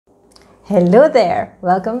Hello there!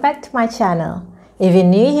 Welcome back to my channel. If you're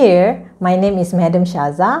new here, my name is Madam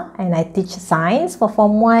Shaza and I teach Science for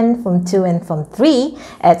Form 1, Form 2 and Form 3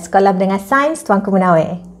 at Sekolah Menengah Sains Tuanku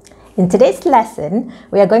Munawir. In today's lesson,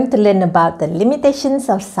 we are going to learn about the limitations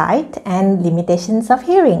of sight and limitations of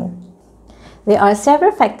hearing. There are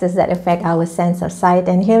several factors that affect our sense of sight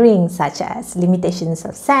and hearing, such as limitations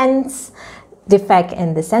of sense, defect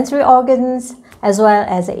in the sensory organs, as well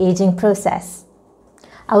as the aging process.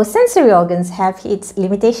 Our sensory organs have its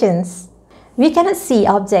limitations. We cannot see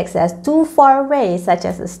objects that are too far away, such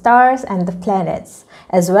as the stars and the planets,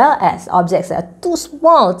 as well as objects that are too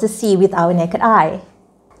small to see with our naked eye.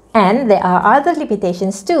 And there are other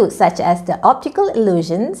limitations too, such as the optical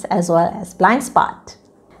illusions as well as blind spot.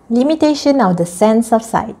 Limitation of the sense of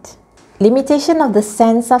sight. Limitation of the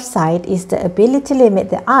sense of sight is the ability to limit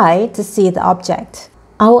the eye to see the object.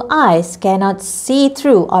 Our eyes cannot see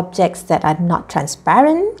through objects that are not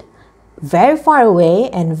transparent, very far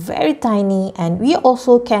away and very tiny, and we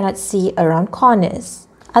also cannot see around corners.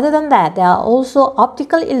 Other than that, there are also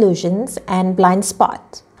optical illusions and blind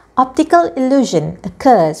spot. Optical illusion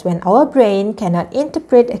occurs when our brain cannot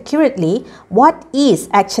interpret accurately what is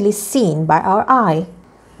actually seen by our eye.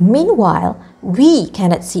 Meanwhile, we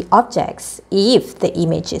cannot see objects if the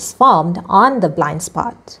image is formed on the blind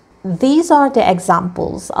spot. These are the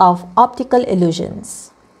examples of optical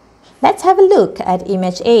illusions. Let's have a look at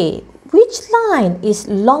image A. Which line is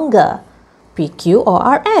longer, PQ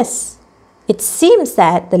or RS? It seems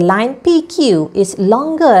that the line PQ is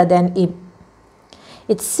longer than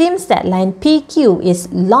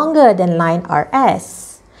line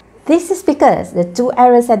RS. This is because the two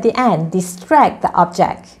arrows at the end distract the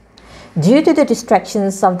object. Due to the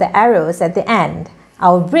distractions of the arrows at the end,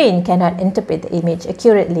 our brain cannot interpret the image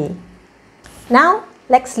accurately. Now,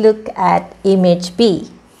 let's look at image B.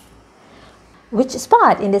 Which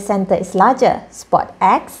spot in the center is larger, spot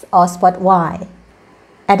X or spot Y?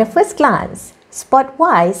 At a first glance, spot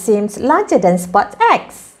Y seems larger than spot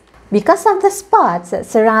X. Because of the spots that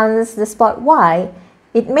surrounds the spot Y,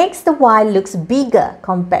 it makes the Y looks bigger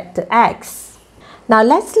compared to X. Now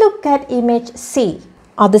let's look at image C.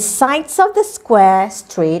 Are the sides of the square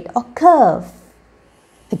straight or curved?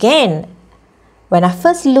 Again, when I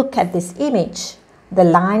first look at this image, the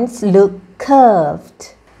lines look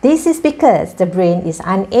curved. This is because the brain is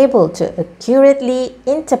unable to accurately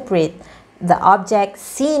interpret the object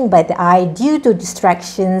seen by the eye due to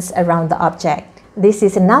distractions around the object. This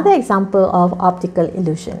is another example of optical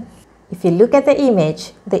illusion. If you look at the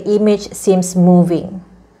image seems moving,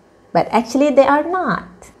 but actually they are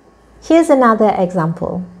not. Here's another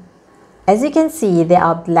example. As you can see, there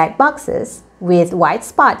are black boxes with white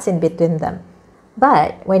spots in between them.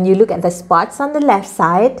 But when you look at the spots on the left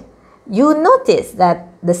side, you notice that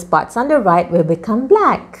the spots on the right will become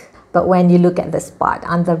black. But when you look at the spot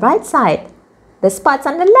on the right side, the spots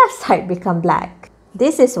on the left side become black.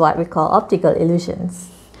 This is what we call optical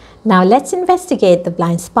illusions. Now let's investigate the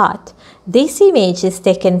blind spot. This image is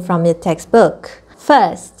taken from your textbook.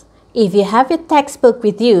 First, if you have your textbook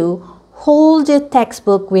with you, hold your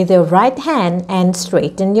textbook with your right hand and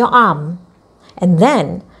straighten your arm. And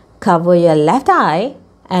then, cover your left eye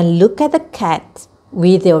and look at the cat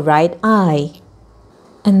with your right eye.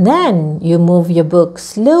 And then, you move your book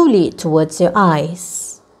slowly towards your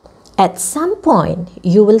eyes. At some point,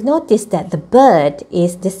 you will notice that the bird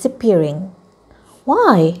is disappearing.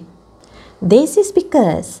 Why? This is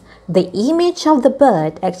because the image of the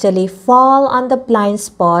bird actually falls on the blind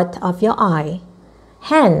spot of your eye.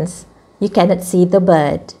 Hence, you cannot see the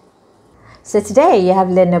bird. So today you have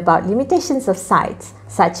learned about limitations of sight,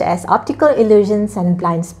 such as optical illusions and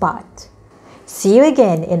blind spot. See you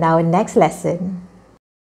again in our next lesson.